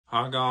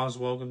Hi guys,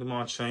 welcome to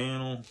my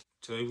channel.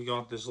 Today we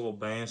got this little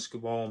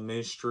basketball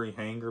mystery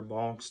hanger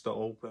box to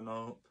open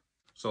up.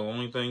 So the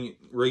only thing,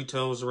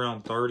 retails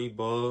around 30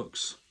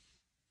 bucks.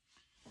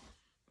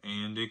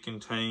 And it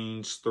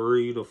contains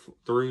three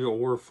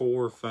or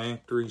four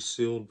factory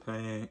sealed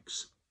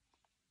packs.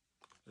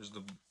 There's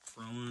the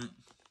front,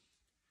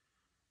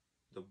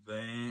 the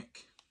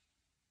back.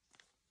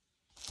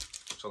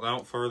 So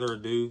without further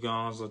ado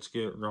guys, let's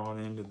get right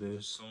into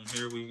this. So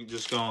here we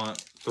just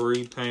got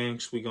 3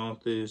 packs. We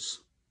got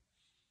this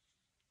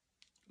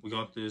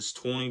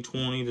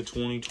 2020 to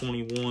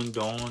 2021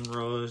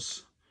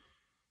 Donruss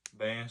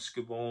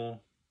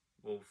basketball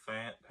little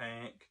fat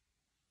pack.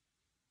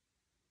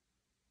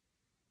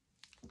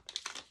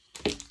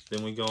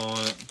 Then we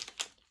got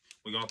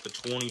the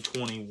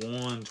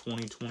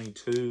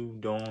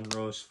 2021-2022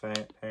 Donruss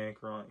fat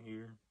pack right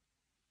here.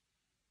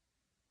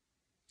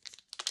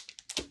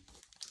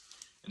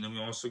 And then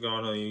we also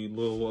got a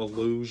little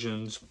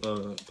Illusions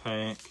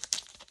pack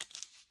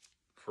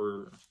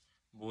for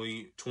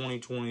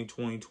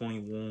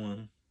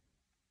 2020-2021.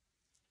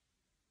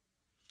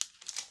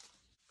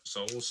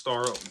 So we'll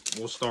start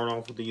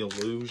off with the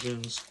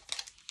Illusions.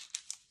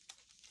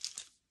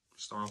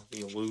 Start off with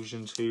the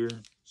Illusions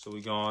here. So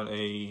we got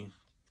a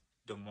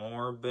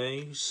DeMar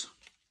base,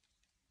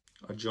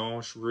 a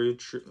Josh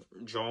Richardson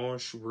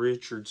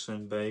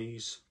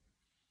base,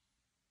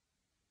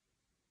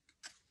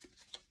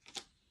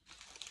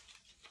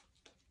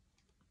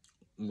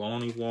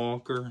 Lonnie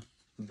Walker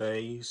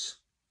base,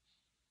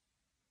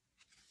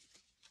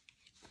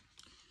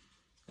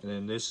 and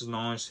then this is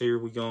nice here.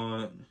 We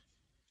got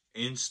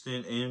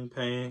Instant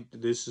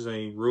Impact. This is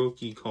a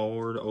rookie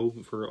card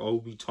for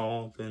Obi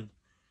Toppin.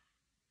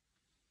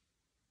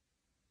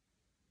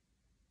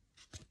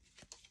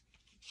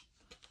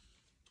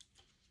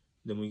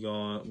 Then we'll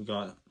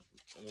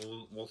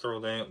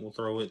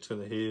throw it to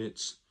the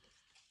hits.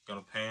 Got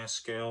a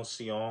Pascal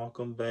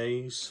Siakam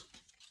base.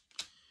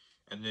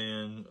 And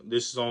then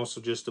this is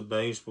also just a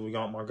base, but we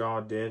got my guy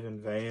Devin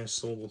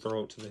Vassell. We'll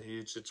throw it to the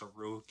hits. It's a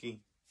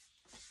rookie.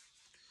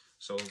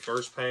 So the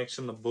first pack's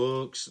in the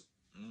books.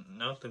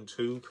 Nothing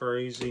too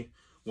crazy.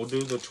 We'll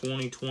do the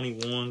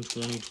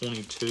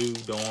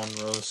 2021-2022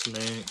 Donruss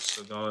next.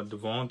 So got a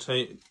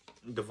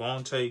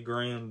Devontae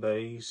Graham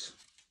base.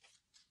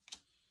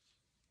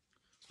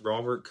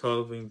 Robert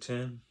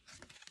Covington,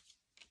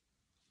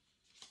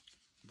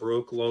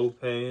 Brooke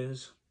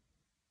Lopez,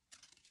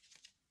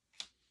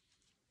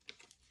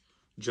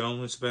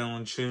 Jonas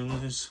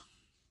Valanciunas,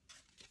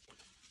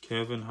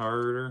 Kevin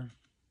Huerter,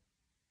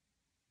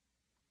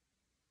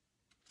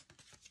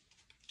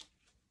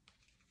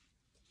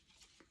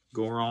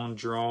 Goran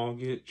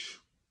Dragic,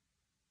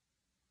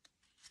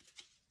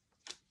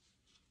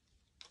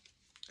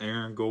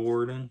 Aaron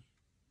Gordon.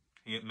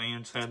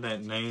 Hitman's had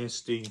that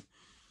nasty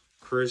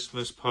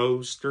Christmas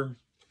poster.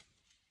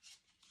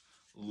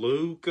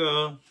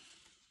 Luka,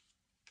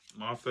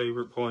 my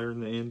favorite player in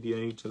the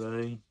NBA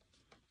today.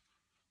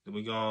 Then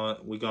we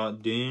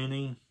got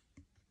Denny.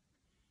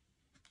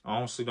 I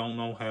honestly don't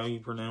know how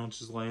you pronounce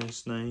his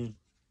last name.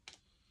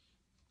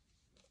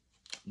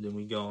 Then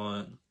we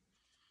got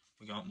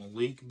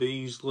Malik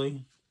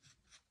Beasley.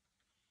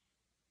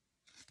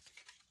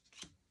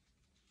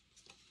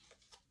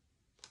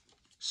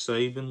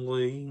 Saben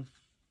Lee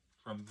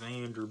from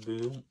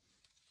Vanderbilt.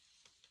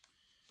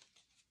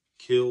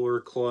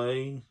 Killer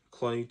Klay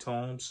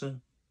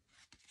Thompson.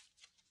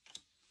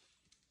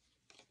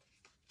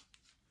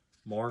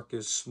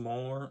 Marcus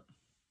Smart.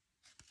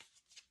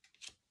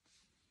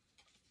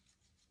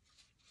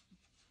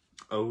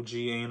 OG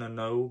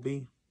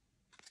Anunoby.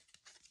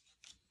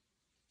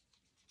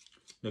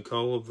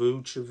 Nikola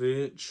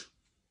Vucevic.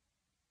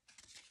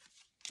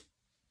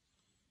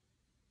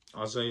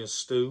 Isaiah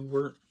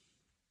Stewart.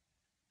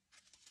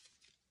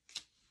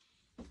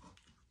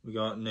 We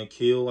got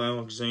Nickeil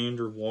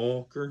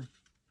Alexander-Walker.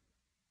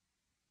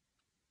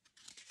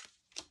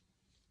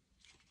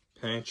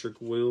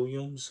 Patrick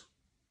Williams.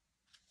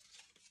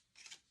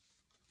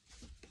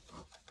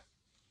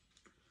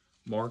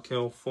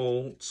 Markelle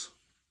Fultz.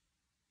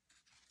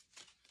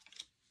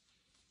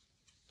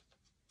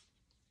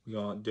 We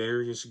got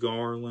Darius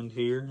Garland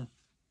here.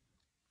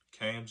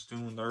 Cavs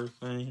doing their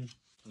thing.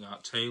 We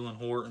got Talen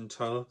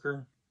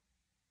Horton-Tucker.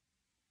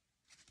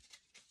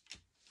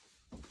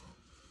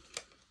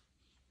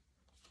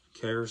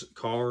 Caris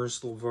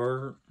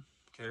LeVert.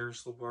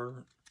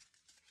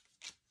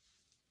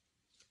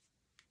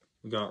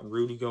 We got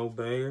Rudy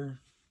Gobert.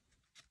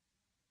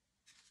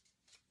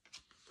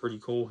 Pretty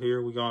cool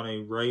here. We got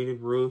a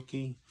rated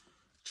rookie,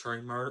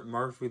 Trey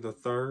Murphy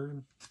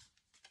III.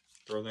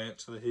 Throw that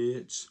to the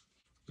hits.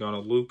 Got a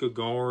Luka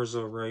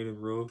Garza rated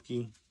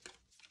rookie.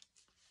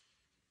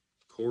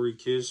 Corey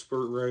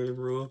Kispert rated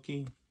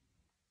rookie.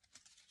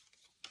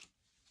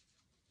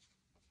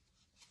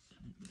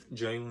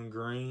 Jalen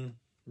Green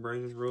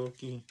rated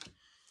rookie.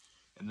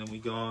 And then we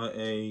got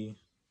a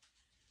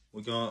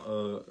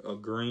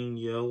green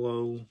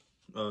yellow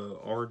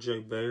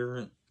RJ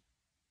Barrett.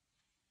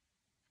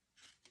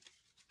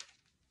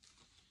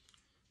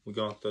 We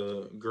got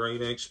the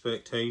Great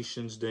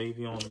Expectations,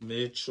 Davion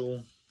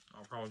Mitchell.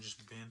 I'll probably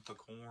just bend the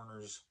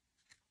corners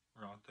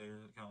right there.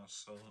 It kind of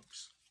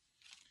sucks.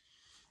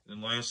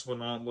 And last but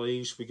not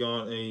least, we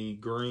got a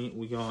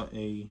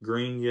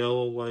green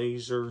yellow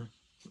laser,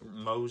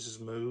 Moses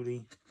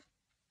Moody,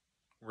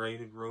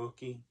 rated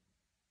rookie.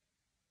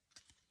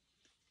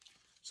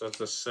 So that's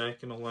the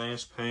second to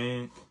last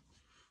pack.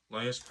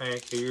 Last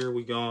pack here,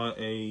 we got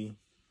a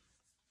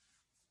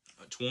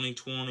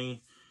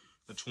 2020,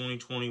 the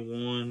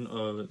 2021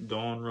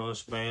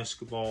 Donruss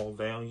basketball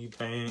value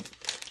pack.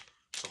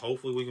 So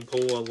hopefully we can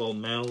pull a little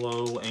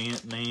Melo,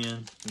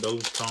 Ant-Man,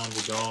 those kinds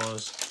of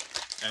guys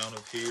out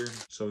of here.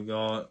 So we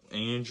got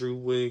Andrew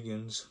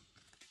Wiggins,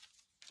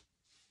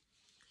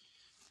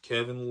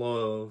 Kevin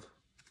Love,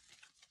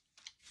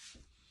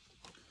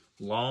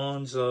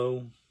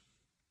 Lonzo,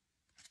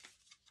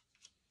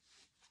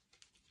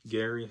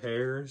 Gary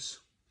Harris,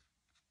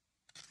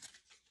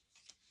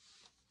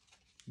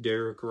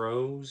 Derrick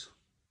Rose,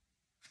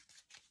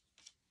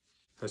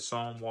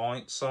 Hassan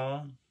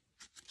Whiteside,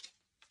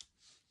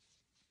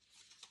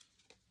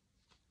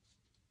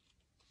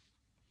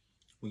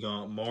 we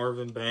got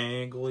Marvin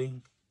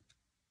Bagley,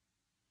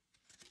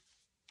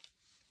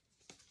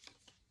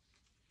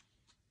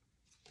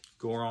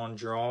 Goran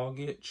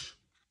Dragic,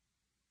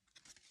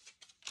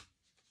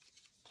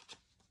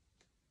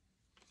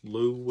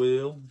 Lou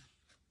Will.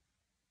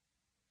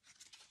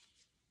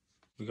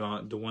 We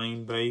got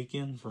Dwayne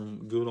Bacon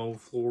from good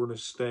old Florida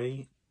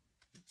State.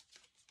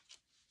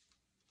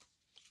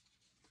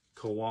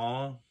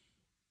 Kawhi.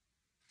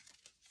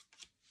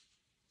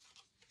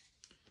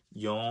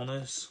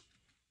 Giannis.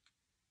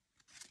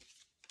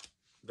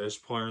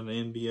 Best player in the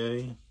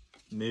NBA.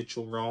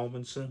 Mitchell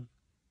Robinson.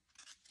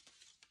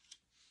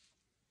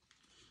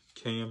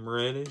 Cam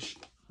Reddish.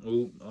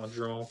 Oop, I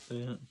dropped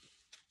that.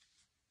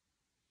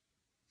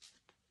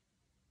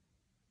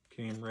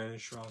 Cam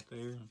Reddish right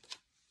there.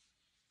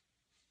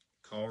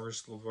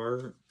 Caris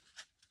LeVert.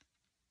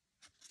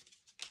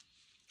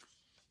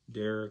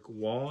 Derek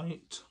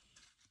White.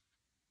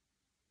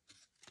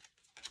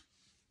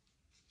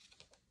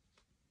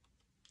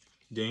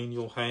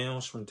 Daniel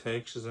House from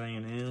Texas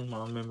A&M.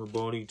 I remember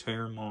Buddy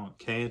tearing my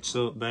Cats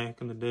up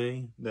back in the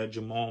day. That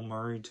Jamal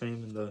Murray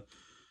team in the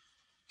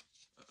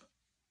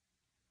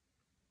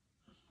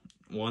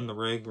won the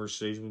regular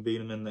season. We beat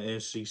them in the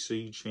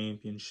SEC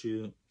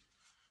championship.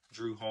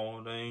 Drew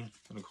Holiday,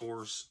 and of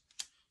course,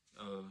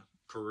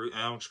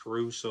 Alex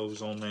Caruso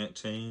was on that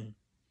team.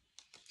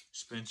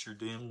 Spencer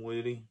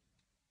Dinwiddie.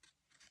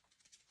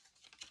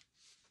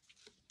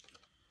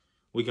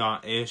 We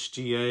got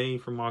SGA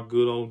from my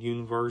good old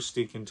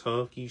University of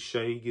Kentucky.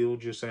 Shai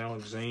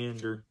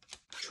Gilgeous-Alexander.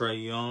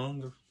 Trae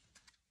Young,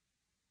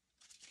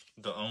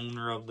 the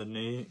owner of the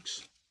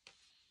Knicks.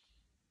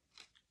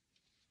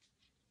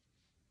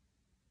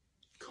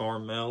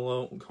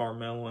 Carmelo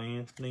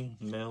Anthony,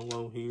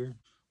 Melo here.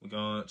 We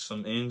got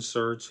some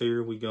inserts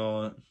here. We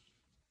got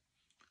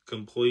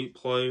complete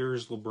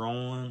players,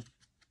 LeBron.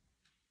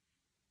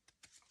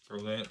 Throw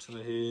that to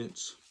the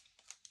hits.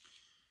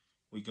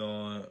 We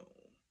got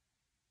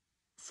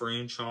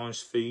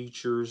franchise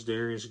features,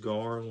 Darius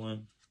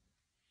Garland.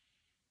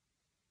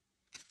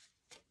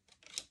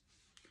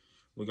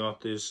 We got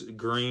this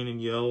green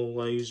and yellow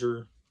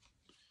laser,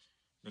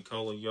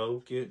 Nikola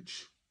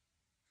Jokic.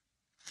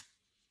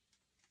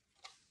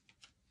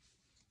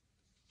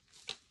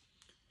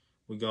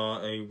 We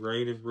got a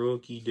rated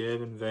rookie,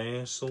 Devin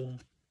Vassell.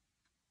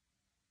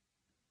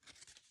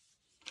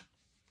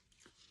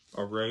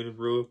 A rated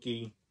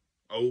rookie,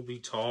 Obi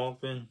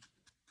Toppin.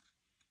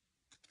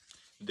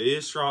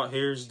 This right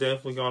here is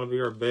definitely going to be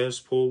our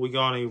best pull. We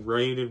got a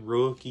rated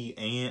rookie,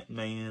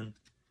 Ant-Man.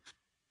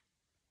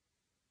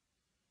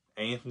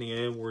 Anthony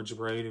Edwards,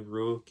 rated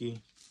rookie.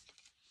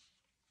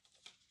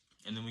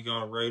 And then we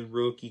got a rated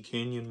rookie,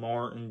 Kenyon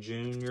Martin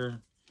Jr.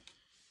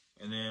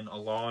 And then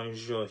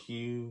Elijah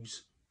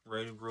Hughes,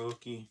 rated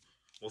rookie.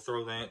 We'll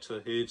throw that to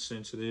the hit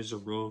since it is a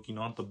rookie.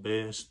 Not the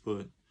best,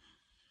 but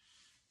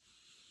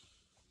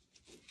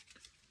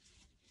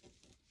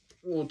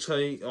I'll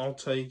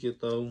take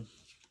it though.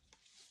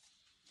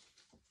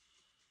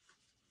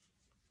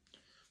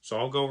 So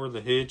I'll go over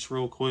the hits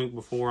real quick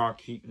before I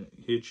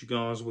hit you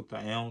guys with the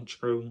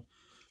outro.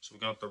 So we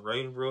got the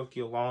rated rookie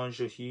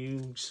Elijah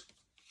Hughes.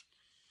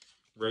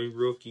 Rated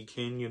rookie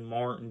Kenyon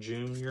Martin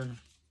Jr.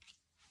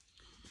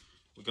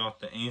 We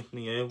got the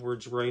Anthony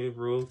Edwards rated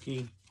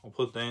rookie. I'll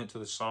put that to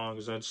the side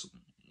because that's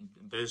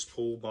the best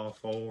pull by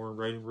far.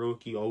 Rated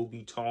rookie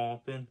Obi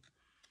Toppin.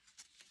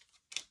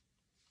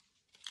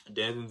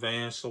 Devin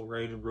Vassell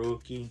rated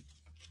rookie.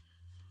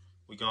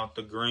 We got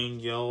the green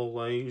yellow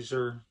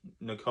laser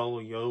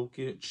Nikola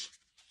Jokic.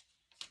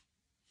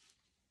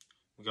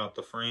 We got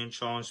the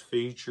franchise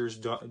features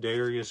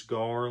Darius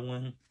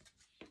Garland.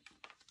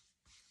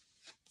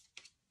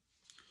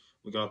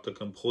 We got the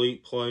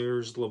complete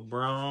players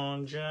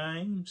LeBron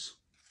James.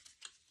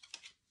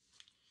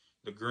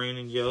 The green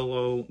and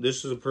yellow.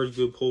 This is a pretty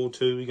good pull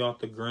too. We got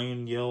the green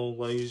and yellow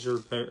laser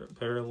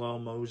parallel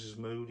Moses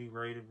Moody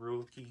rated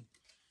rookie.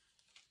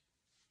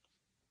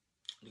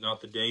 We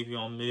got the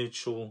Davion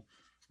Mitchell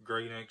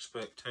Great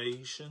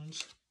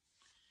Expectations.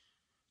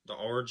 The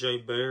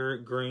RJ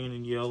Barrett green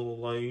and yellow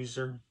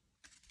laser.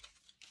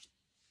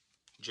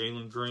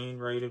 Jalen Green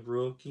rated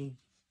rookie.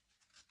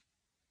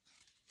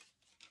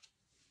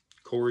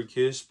 Corey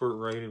Kispert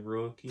rated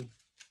rookie.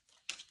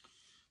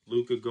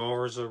 Luka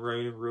Garza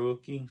rated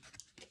rookie.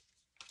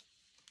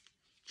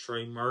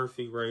 Trey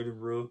Murphy rated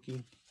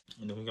rookie.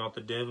 And then we got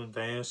the Devin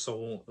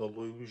Vassell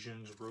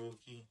Illusions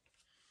rookie.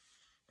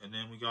 And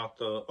then we got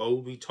the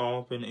Obi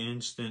Toppin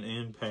Instant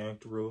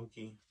Impact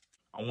rookie.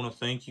 I want to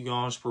thank you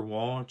guys for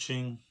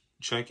watching.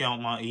 Check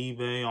out my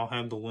eBay. I'll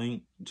have the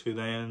link to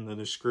that in the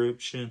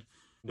description.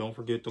 Don't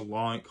forget to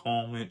like,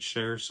 comment,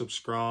 share,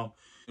 subscribe,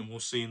 and we'll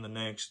see you in the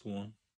next one.